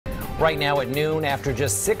Right now at noon, after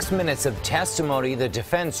just 6 minutes of testimony, the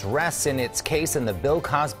defense rests in its case in the Bill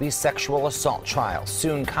Cosby sexual assault trial.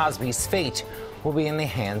 Soon, Cosby's fate will be in the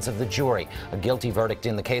hands of the jury. A guilty verdict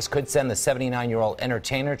in the case could send the 79-year-old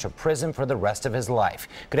entertainer to prison for the rest of his life.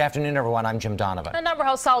 Good afternoon, everyone. I'm Jim Donovan. And Number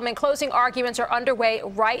House Solomon, closing arguments are underway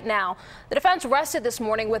right now. The defense rested this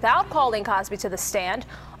morning without calling Cosby to the stand.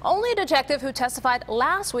 Only a detective who testified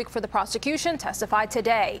last week for the prosecution testified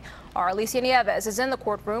today. Our Alicia Nieves is in the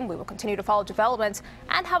courtroom. We will continue to follow developments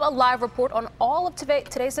and have a live report on all of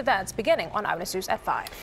today's events beginning on Eyewitness News at 5.